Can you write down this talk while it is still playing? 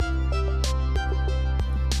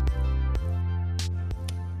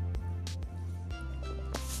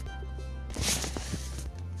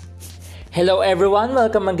Hello everyone!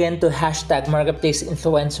 Welcome again to Hashtag Marketplace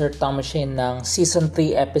Influencer Tom Machine ng Season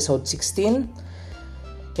 3 Episode 16.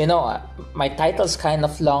 My title's kind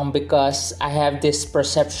of long because I have this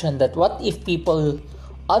perception that what if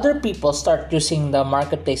other people start using the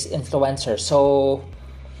Marketplace Influencer? So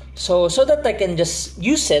that I can just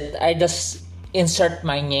use it, I just insert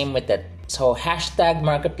my name with it. So Hashtag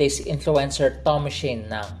Marketplace Influencer Tom Machine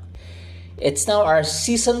now. It's now our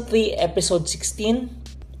Season 3 Episode 16.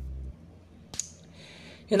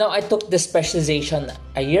 I took this specialization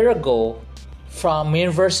a year ago from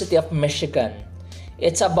University of Michigan.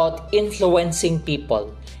 It's about influencing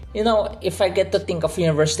people. If I get to think of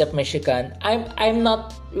University of Michigan, I'm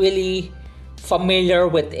not really familiar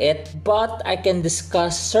with it, but I can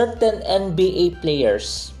discuss certain NBA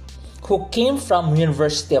players who came from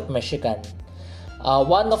University of Michigan.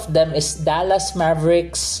 One of them is Dallas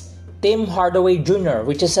Mavericks Tim Hardaway Jr.,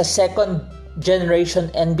 which is a second generation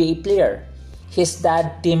NBA player. His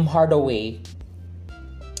dad, Tim Hardaway,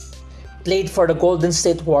 played for the Golden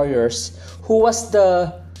State Warriors, who was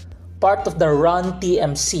the part of the Run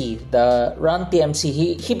TMC. The Run TMC,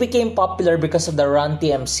 he became popular because of the Run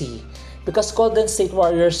TMC. Because Golden State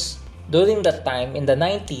Warriors, during that time, in the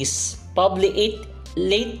 90s, probably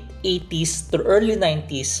late 80s to early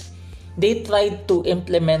 90s, they tried to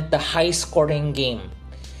implement the high-scoring game.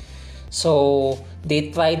 So,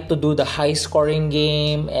 they tried to do the high-scoring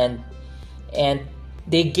game and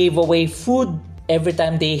they gave away food every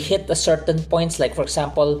time they hit a certain points. Like, for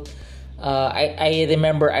example, I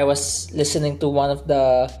remember I was listening to one of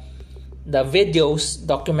the videos,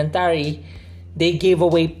 documentary. They gave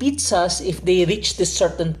away pizzas if they reached this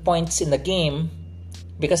certain points in the game.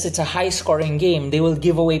 Because it's a high-scoring game, they will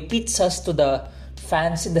give away pizzas to the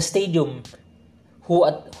fans in the stadium who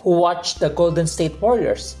watch the Golden State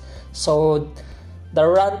Warriors. So, the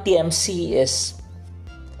Run TMC is...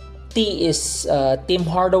 T is Tim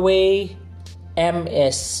Hardaway, M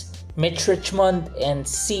is Mitch Richmond, and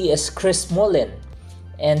C is Chris Mullin.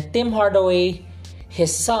 And Tim Hardaway,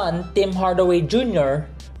 his son, Tim Hardaway Jr.,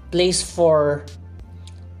 plays for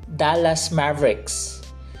Dallas Mavericks.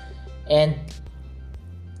 And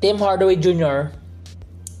Tim Hardaway Jr.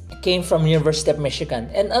 came from University of Michigan.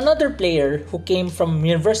 And another player who came from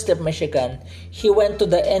University of Michigan, he went to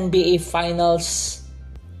the NBA Finals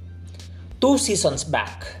 2 seasons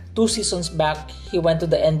back. 2 seasons back, he went to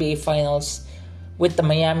the NBA Finals with the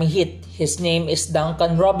Miami Heat. His name is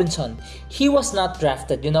Duncan Robinson. He was not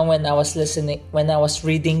drafted. When I was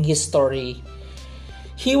reading his story,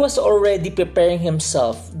 he was already preparing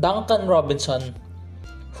himself. Duncan Robinson,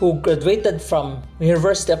 who graduated from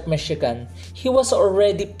University of Michigan, he was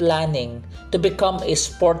already planning to become a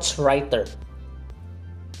sports writer.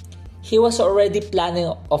 He was already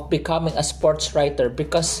planning of becoming a sports writer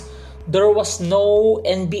because there was no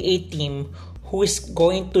NBA team who is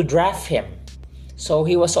going to draft him. So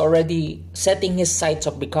he was already setting his sights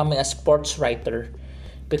of becoming a sports writer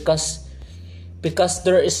because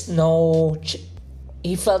there is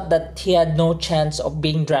he felt that he had no chance of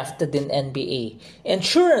being drafted in NBA. And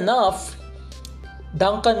sure enough,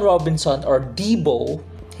 Duncan Robinson, or Debo,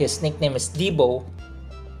 his nickname is Debo,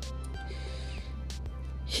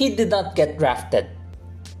 he did not get drafted.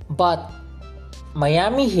 But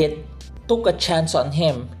Miami Heat took a chance on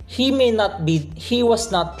him. He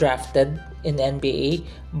was not drafted in NBA,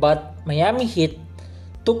 but Miami Heat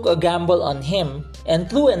took a gamble on him, and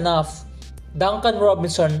true enough, Duncan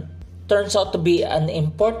Robinson turns out to be an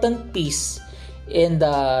important piece in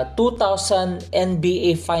the 2000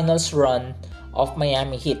 NBA Finals run of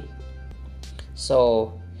Miami Heat.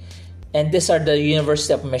 So, and these are the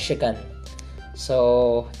University of Michigan.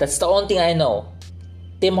 So, that's the only thing I know.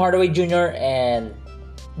 Tim Hardaway Jr. and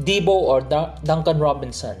Debo or Duncan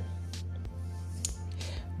Robinson.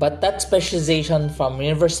 But that specialization from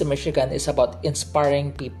University of Michigan is about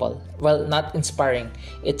inspiring people. Well, not inspiring,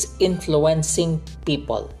 it's influencing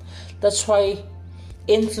people. That's why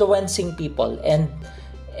influencing people, and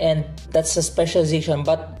that's a specialization.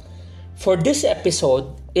 But for this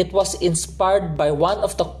episode, it was inspired by one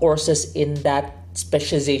of the courses in that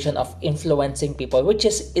specialization of influencing people, which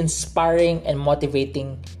is inspiring and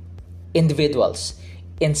motivating individuals.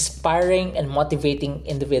 Inspiring and motivating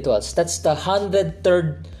individuals. That's the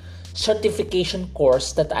 103rd certification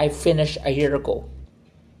course that I finished a year ago,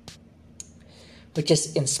 which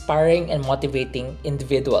is inspiring and motivating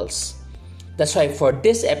individuals. That's why for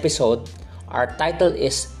this episode, our title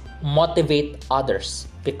is Motivate Others.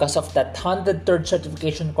 Because of that 103rd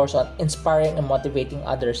certification course on inspiring and motivating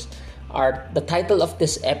others, the title of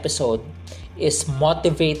this episode is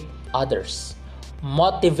Motivate Others.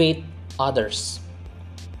 Motivate Others.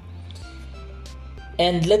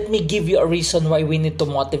 And let me give you a reason why we need to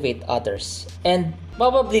motivate others. And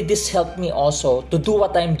probably this helped me also to do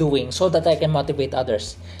what I'm doing so that I can motivate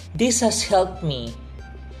others. This has helped me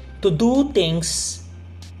to do things.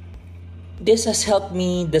 This has helped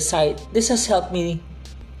me decide. This has helped me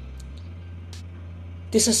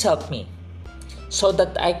so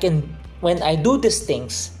that I can, when I do these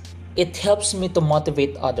things, it helps me to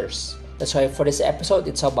motivate others. That's why for this episode,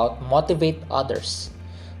 it's about motivate others.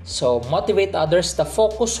 So motivate others, the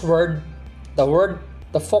focus word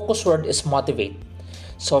is motivate.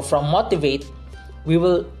 So from motivate,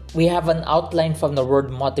 we have an outline from the word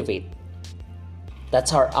motivate.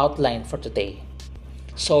 That's our outline for today.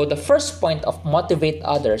 So the first point of motivate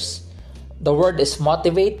others, the word is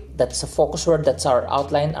motivate. That's a focus word. That's our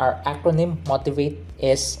outline. Our acronym motivate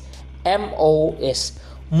is MO is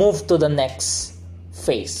move to the next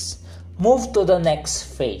phase. Move to the next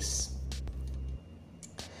phase.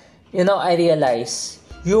 I realize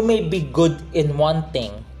you may be good in one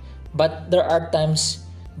thing, but there are times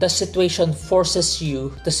the situation forces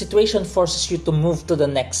you to move to the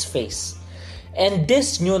next phase. And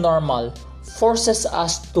this new normal forces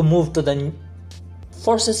us to move to the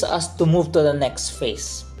next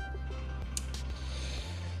phase.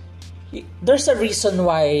 There's a reason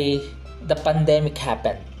why the pandemic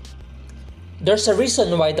happened. There's a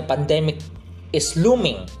reason why the pandemic is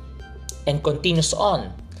looming and continues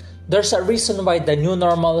on. There's a reason why the new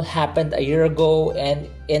normal happened a year ago, and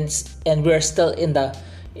we're still in the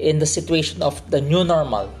situation of the new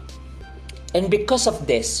normal. And because of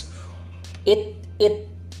this, it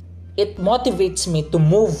motivates me to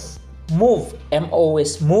move. MO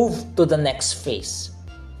is move to the next phase.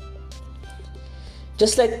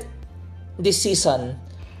 Just like this season,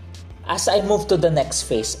 as I move to the next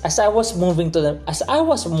phase, as I was moving to the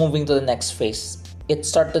next phase, it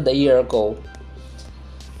started a year ago.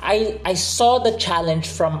 I saw the challenge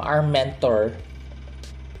from our mentor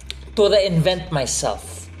to reinvent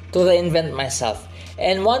myself.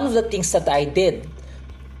 And one of the things that I did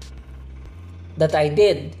to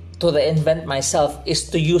reinvent myself is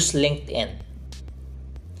to use LinkedIn.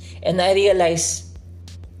 And I realized,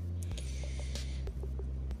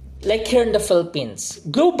 like here in the Philippines,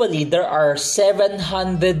 globally there are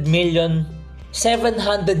 700 million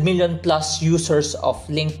plus users of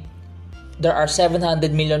LinkedIn. There are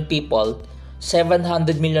 700 million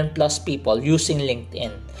plus people using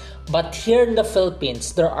LinkedIn. But here in the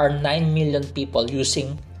Philippines, there are 9 million people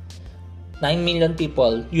using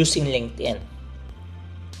LinkedIn.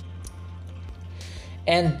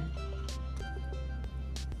 And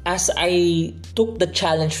as I took the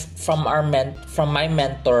challenge from my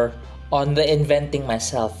mentor on reinventing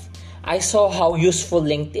myself, I saw how useful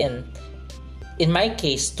LinkedIn, in my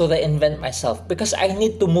case, to reinvent myself, because I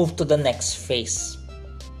need to move to the next phase.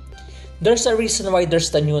 There's a reason why there's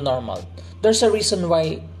the new normal. There's a reason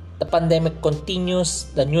why the pandemic continues,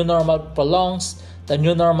 the new normal prolongs, the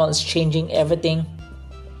new normal is changing everything.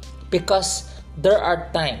 Because there are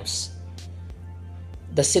times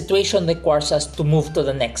the situation requires us to move to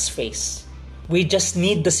the next phase. We just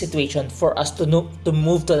need the situation for us to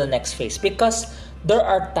move to the next phase. Because there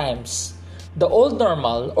are times the old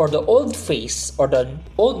normal or the old phase or the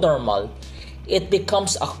old normal, it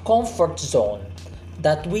becomes a comfort zone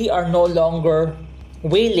that we are no longer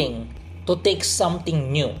willing to take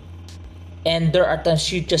something new. And there are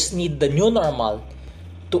times you just need the new normal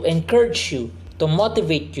to encourage you, to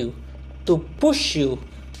motivate you, to push you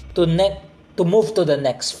to move to the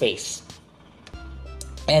next phase.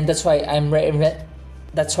 And that's why I'm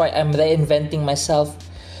reinventing myself.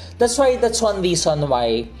 That's one reason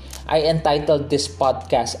why I entitled this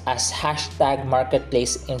podcast as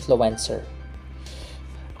 #Marketplace Influencer.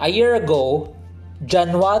 A year ago,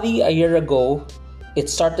 it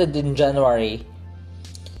started in January.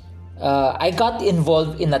 I got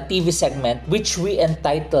involved in a TV segment which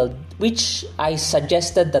I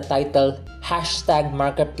suggested the title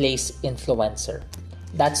 #Marketplace Influencer.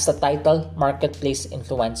 That's the title, Marketplace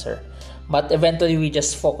Influencer. But eventually we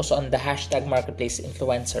just focus on the #Marketplace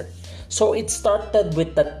Influencer. So it started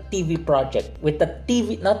with the TV project,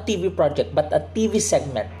 not TV project, but a TV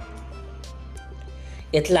segment.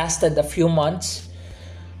 It lasted a few months,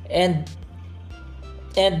 and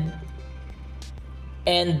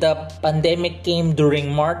the pandemic came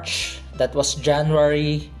during March. That was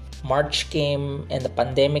January. March came, and the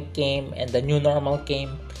pandemic came, and the new normal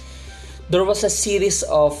came. There was a series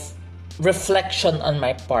of reflection on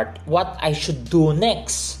my part, what I should do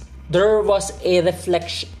next. There was a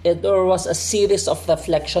series of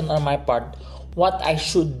reflection on my part, what I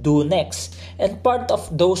should do next. And part of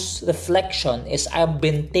those reflection is I've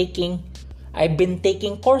been taking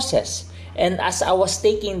courses. And as I was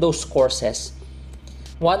taking those courses,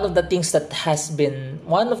 one of the things that has been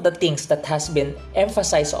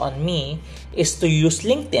emphasized on me is to use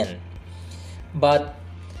LinkedIn. But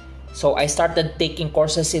so I started taking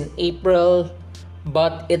courses in April,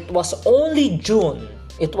 but it was only June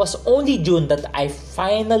that I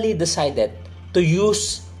finally decided to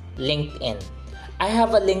use LinkedIn. I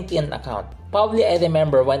have a LinkedIn account. Probably I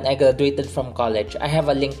remember when I graduated from college, I have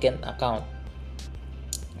a LinkedIn account.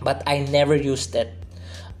 But I never used it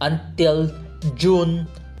until June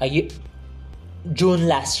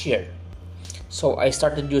last year. So I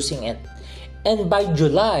started using it. And by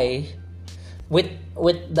July, with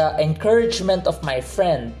the encouragement of my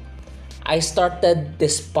friend, I started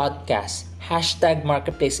this podcast,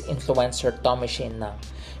 #Marketplace Influencer Tommy Shane Now.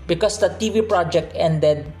 Because the TV project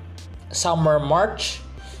ended summer March,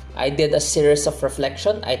 I did a series of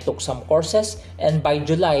reflection. I took some courses, and by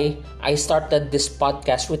July, I started this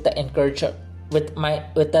podcast with an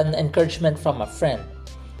encouragement from a friend.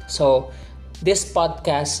 So this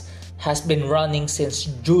podcast has been running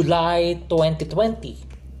since July 2020,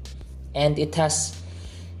 and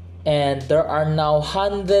there are now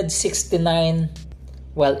 169.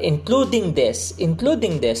 Well, including this,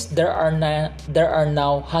 there are now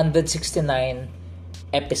 169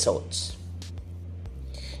 episodes.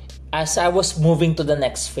 As I was moving to the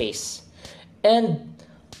next phase, and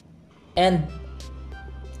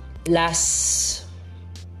last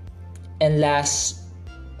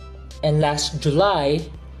July,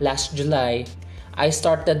 I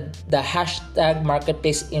started the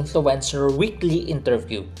 #Marketplace Influencer weekly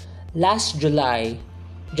interview. Last July,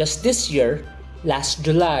 I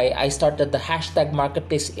started the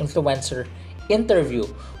 #Marketplace Influencer interview,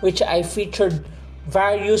 which I featured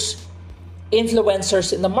various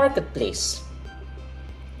influencers in the marketplace.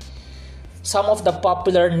 Some of the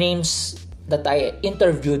popular names that I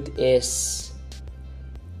interviewed is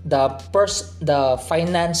one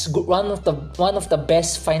of the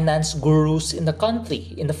best finance gurus in the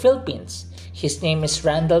country, in the Philippines. His name is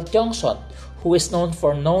Randall Tiongson, who is known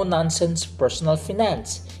for no-nonsense personal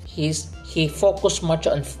finance. He focused much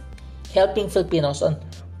on helping Filipinos on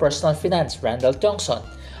personal finance. Randall Tiongson.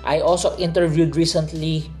 I also interviewed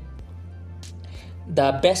recently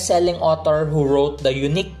the best-selling author who wrote the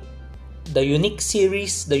unique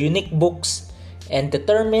series, the unique books, and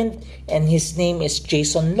Determined, and his name is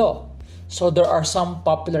Jason Law. So there are some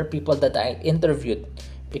popular people that I interviewed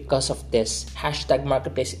because of this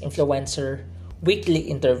 #Marketplace Influencer weekly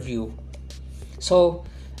interview. So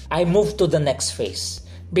I moved to the next phase.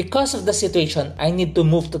 Because of the situation, I need to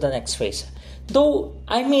move to the next phase. Though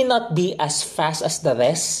I may not be as fast as the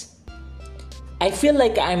rest, I feel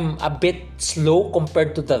like I'm a bit slow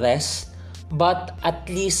compared to the rest, but at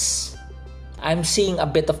least I'm seeing a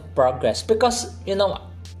bit of progress. Because,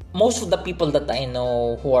 most of the people that I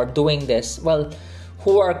know who are doing this,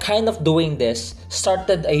 who are kind of doing this,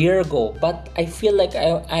 started a year ago. But I feel like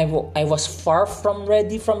I was far from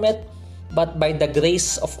ready from it. But by the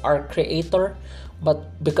grace of our Creator,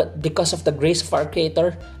 because of the grace of our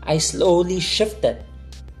Creator, I slowly shifted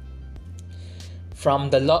from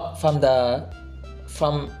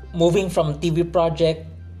moving from TV project,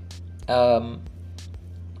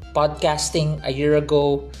 podcasting a year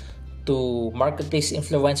ago, to marketplace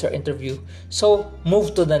influencer interview. So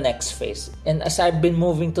move to the next phase. And as I've been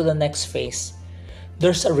moving to the next phase,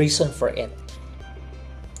 there's a reason for it.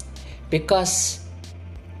 Because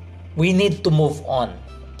we need to move on.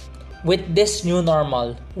 With this new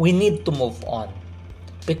normal, we need to move on.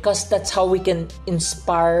 Because that's how we can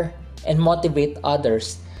inspire and motivate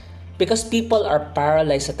others. Because people are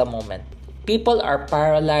paralyzed at the moment. People are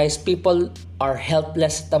paralyzed. People are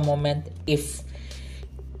helpless at the moment.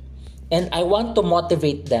 And I want to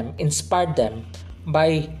motivate them, inspire them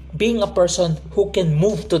by being a person who can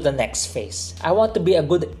move to the next phase. I want to be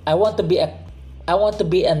an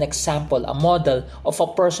example, a model of a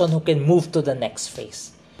person who can move to the next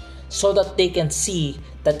phase, so that they can see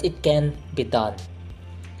that it can be done.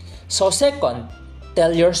 So second,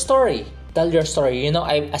 tell your story. Tell your story.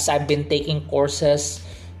 As I've been taking courses,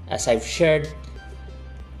 as I've shared,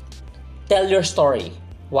 tell your story.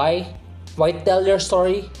 Why? Why tell your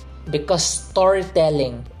story? Because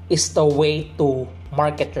storytelling is the way to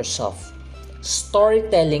market yourself.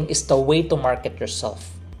 Storytelling is the way to market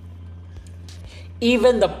yourself.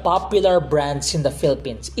 Even the popular brands in the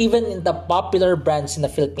Philippines, if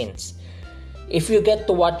you get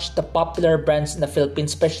to watch the popular brands in the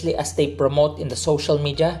Philippines, especially as they promote in the social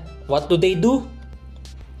media, what do?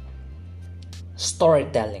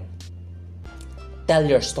 Storytelling. Tell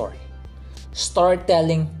your story.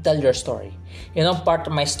 Storytelling, tell your story. Part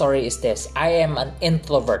of my story is this. I am an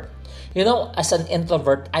introvert. As an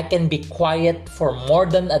introvert, I can be quiet for more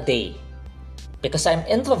than a day because I'm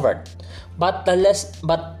introvert. But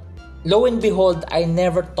lo and behold, I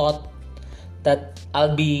never thought that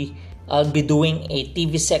I'll be doing a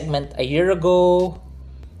TV segment a year ago.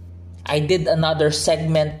 I did another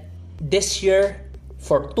segment this year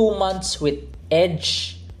for 2 months with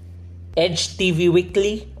Edge TV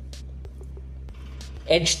Weekly.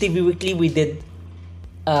 Edge TV Weekly, we did.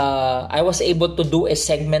 I was able to do a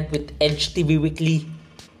segment with Edge TV Weekly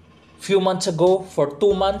few months ago for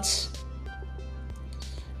 2 months.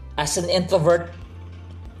 As an introvert,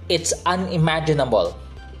 it's unimaginable.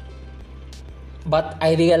 But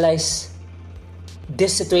I realize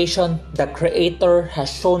this situation, the Creator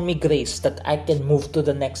has shown me grace that I can move to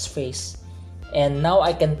the next phase. And now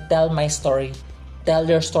I can tell my story. Tell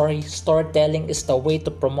your story. Storytelling is the way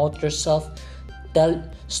to promote yourself.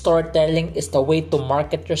 Storytelling is the way to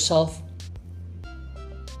market yourself.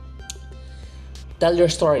 Tell your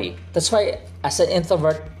story. That's why, as an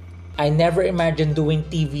introvert, I never imagined doing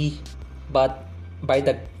TV, but by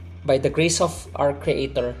the grace of our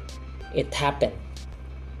Creator, it happened.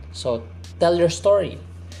 So tell your story.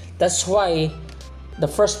 That's why the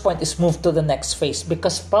first point is move to the next phase,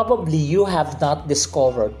 because probably you have not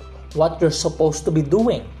discovered what you're supposed to be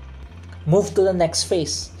doing. Move to the next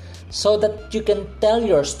phase so that you can tell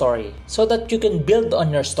your story, so that you can build on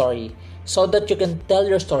your story, so that you can tell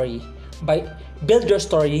your story. Build your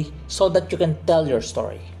story so that you can tell your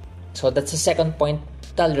story. So that's the second point,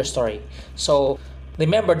 tell your story. So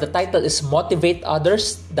remember, the title is Motivate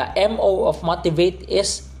Others. The MO of motivate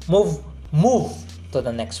is move to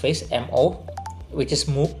the next phase. MO, which is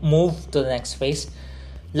move to the next phase.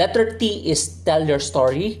 Letter T is tell your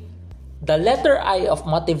story. The letter I of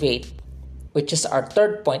motivate, which is our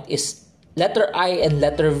third point, is letter I and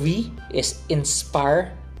letter V is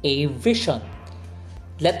inspire a vision.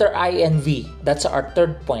 Letter I and V, that's our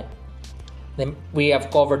third point. Then we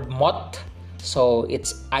have covered MOT, so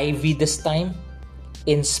it's IV this time.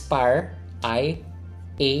 Inspire, I,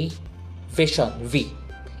 A, vision, V.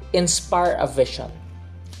 Inspire a vision.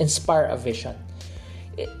 Inspire a vision.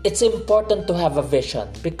 It's important to have a vision,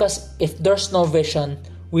 because if there's no vision,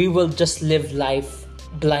 we will just live life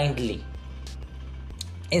blindly.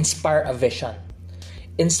 Inspire a vision.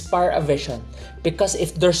 Inspire a vision. Because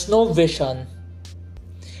if there's no vision,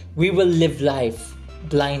 we will live life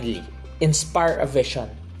blindly. Inspire a vision.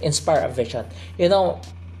 Inspire a vision.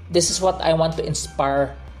 This is what I want to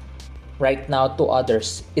inspire right now to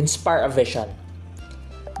others. Inspire a vision.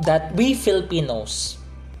 That we Filipinos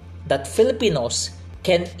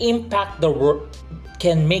can impact the world,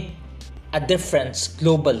 can make a difference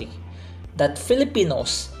globally. That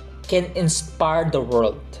Filipinos can inspire the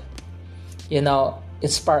world.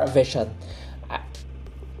 Inspire a vision.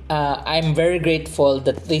 I'm very grateful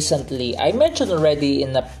that recently, I mentioned already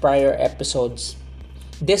in the prior episodes,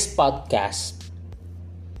 this podcast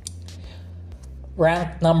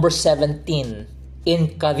ranked number 17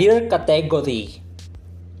 in career category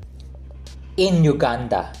in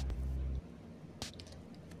Uganda.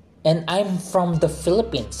 And I'm from the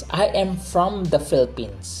Philippines. I am from the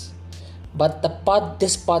Philippines. But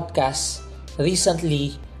this podcast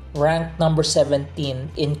recently ranked number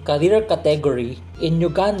 17 in career category in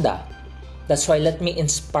Uganda. That's why let me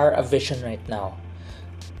inspire a vision right now.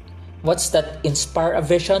 What's that inspire a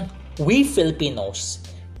vision? We Filipinos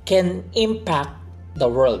can impact the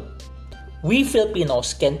world. We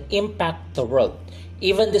Filipinos can impact the world.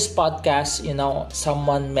 Even this podcast,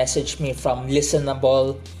 someone messaged me from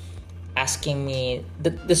Listenable asking me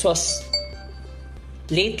that this was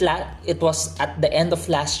it was at the end of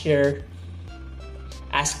last year,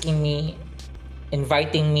 asking me,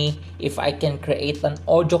 inviting me if I can create an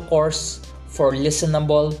audio course for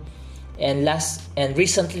Listenable, and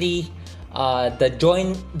recently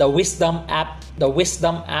the Wisdom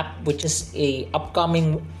app, which is a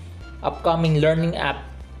upcoming learning app,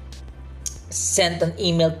 sent an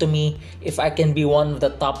email to me if I can be one of the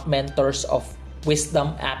top mentors of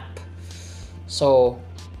Wisdom app. So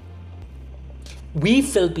we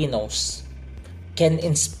Filipinos can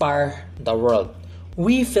inspire the world.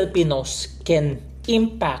 We Filipinos can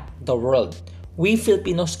impact the world. We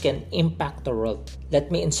Filipinos can impact the world.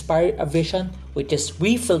 Let me inspire a vision, which is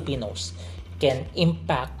we Filipinos can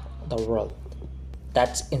impact the world.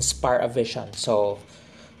 That's inspire a vision. So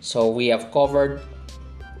we have covered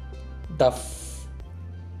the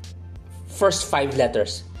first 5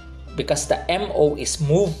 letters, because the MO is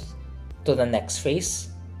move to the next phase.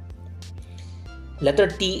 Letter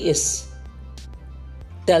T is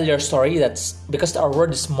tell your story. That's because our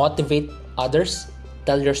word is motivate others.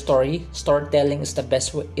 tell your story. Storytelling is the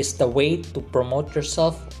best way, is the way to promote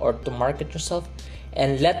yourself or to market yourself.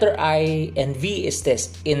 And letter I and V is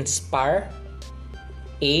this: inspire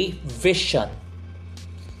a vision.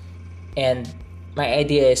 And my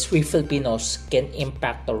idea is we Filipinos can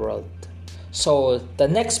impact the world. So the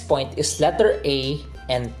next point is letter A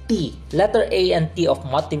and T. Letter A and T of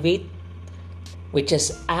motivate, which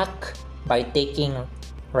is act by taking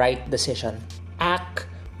right decision. Act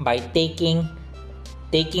by taking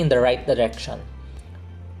the right direction.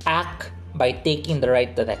 Act by taking the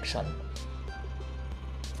right direction.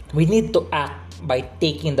 We need to act by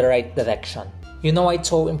taking the right direction. You know why it's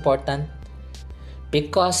so important?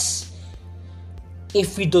 Because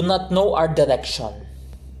if we do not know our direction,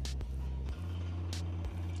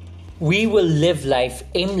 we will live life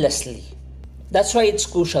aimlessly. That's why it's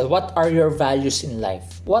crucial. What are your values in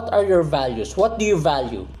life? What are your values? What do you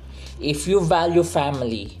value? If you value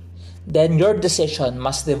family, then your decision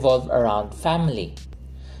must revolve around family.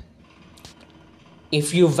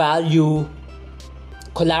 If you value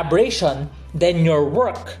collaboration, then your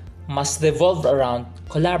work must revolve around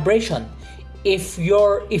collaboration. If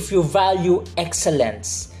you value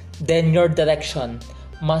excellence, then your direction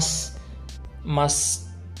must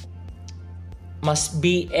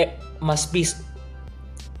be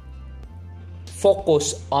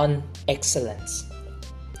focused on excellence.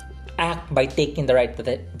 Act by taking the right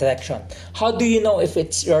direction. How do you know if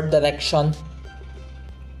it's your direction?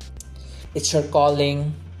 It's your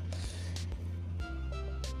calling.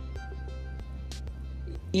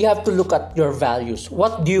 You have to look at your values.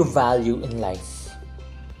 What do you value in life?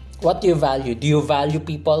 What do you value? Do you value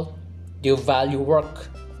people? Do you value work?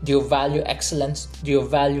 Do you value excellence? Do you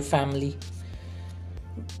value family?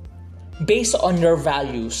 Based on your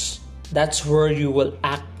values, that's where you will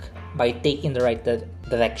act by taking the right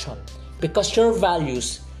direction. Because your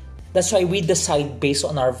values, that's why we decide based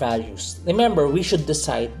on our values. Remember, we should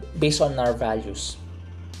decide based on our values.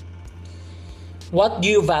 What do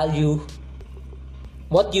you value?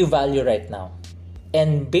 What do you value right now?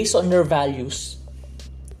 And based on your values,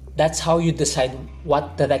 that's how you decide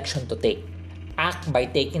what direction to take. Act by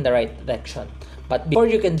taking the right direction. But before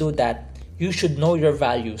you can do that, you should know your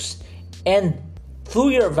values. And through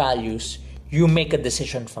your values, you make a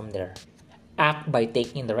decision from there. Act by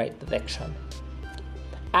taking the right direction.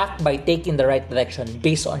 Act by taking the right direction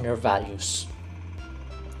based on your values.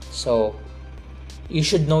 So, you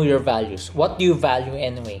should know your values. What do you value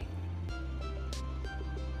anyway?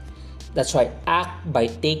 That's why act by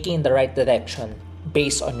taking the right direction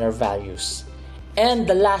based on your values. And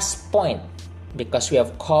the last point, because we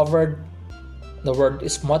have covered, the word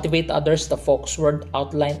is motivate others, the focus word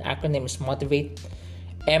outline acronym is motivate.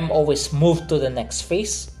 MO is move to the next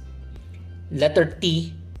phase. Letter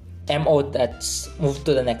T, MO, that's move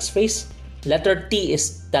to the next phase. Letter T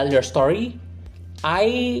is tell your story.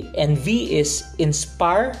 I and V is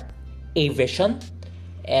inspire a vision.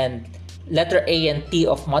 And letter A and T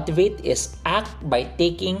of motivate is act by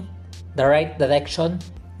taking the right direction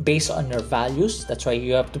based on your values. That's why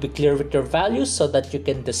you have to be clear with your values so that you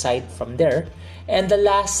can decide from there. And the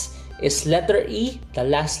last is letter E, the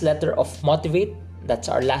last letter of motivate. That's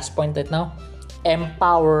our last point right now.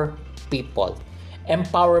 Empower people.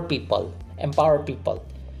 Empower people. Empower people.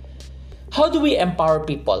 How do we empower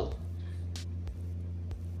people?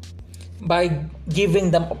 By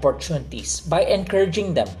giving them opportunities, by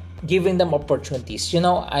encouraging them, giving them opportunities. You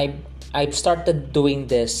know, I've started doing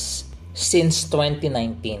this since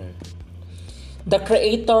 2019. The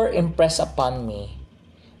Creator impressed upon me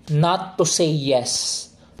not to say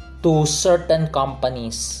yes to certain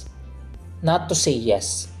companies, not to say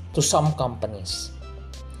yes to some companies.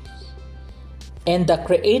 And the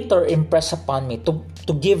Creator impressed upon me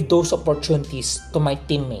to give those opportunities to my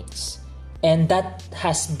teammates. And that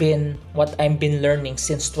has been what I've been learning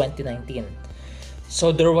since 2019.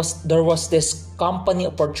 So there was this company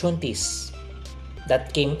opportunities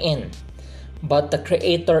that came in, but the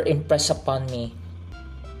Creator impressed upon me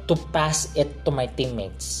to pass it to my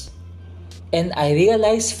teammates. And I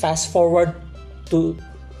realized, fast forward to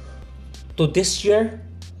this year,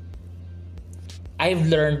 I've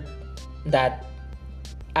learned that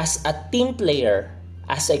as a team player,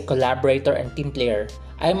 as a collaborator and team player,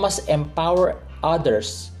 I must empower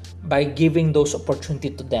others by giving those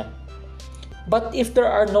opportunities to them. But if there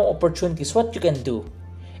are no opportunities, what you can do?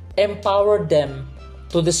 Empower them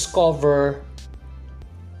to discover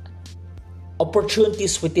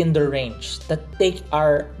opportunities within their range that they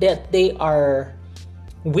are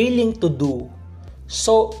willing to do,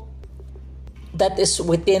 so that is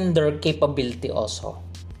within their capability also.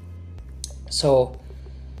 So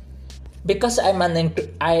because I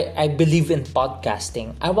believe in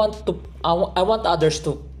podcasting. I want others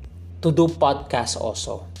to do podcasts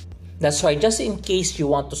also. That's why, just in case you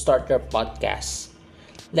want to start your podcast,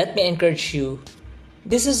 let me encourage you.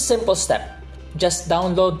 This is a simple step. Just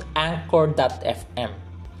download Anchor.fm.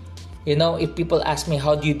 If people ask me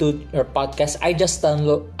how do you do your podcast, I just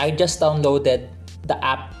downloaded the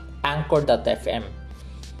app Anchor.fm.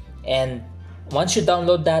 And once you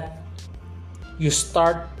download that, you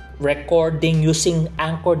start recording using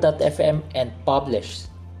Anchor.fm and publish.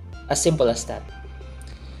 As simple as that.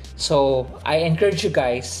 So I encourage you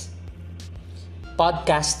guys,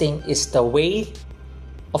 podcasting is the way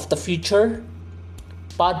of the future.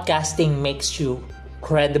 Podcasting makes you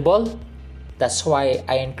credible. That's why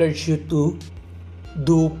I encourage you to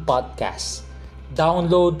do podcasts.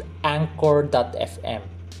 Download Anchor.fm.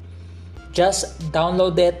 Just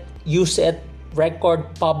download it, use it,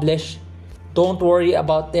 record, publish. Don't worry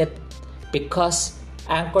about it, because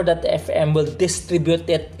Anchor.fm will distribute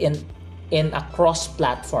it in across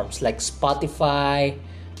platforms like Spotify,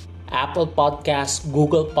 Apple Podcasts,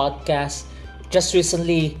 Google Podcasts. Just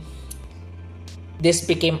recently, this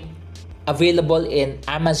became available in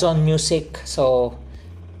Amazon Music. So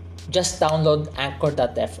just download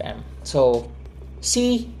Anchor.fm. So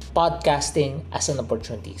see podcasting as an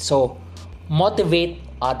opportunity. So motivate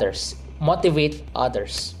others.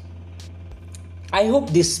 I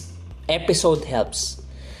hope this episode helps.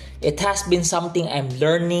 It has been something I'm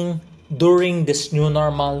learning during this new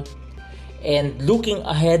normal, and looking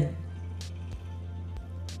ahead,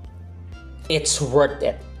 it's worth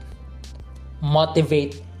it.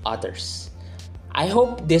 Motivate others. I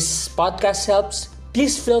hope this podcast helps.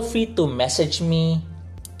 Please feel free to message me,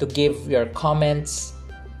 to give your comments,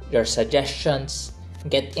 your suggestions,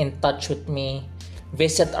 get in touch with me.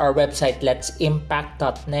 Visit our website,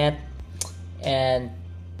 letsimpact.net, and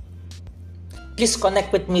please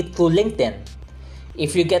connect with me through LinkedIn.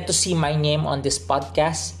 If you get to see my name on this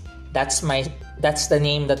podcast, that's the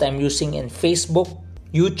name that I'm using in Facebook,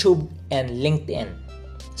 YouTube, and LinkedIn,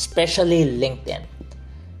 especially LinkedIn.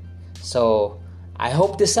 So I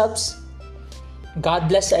hope this helps. God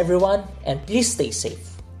bless everyone, and please stay safe.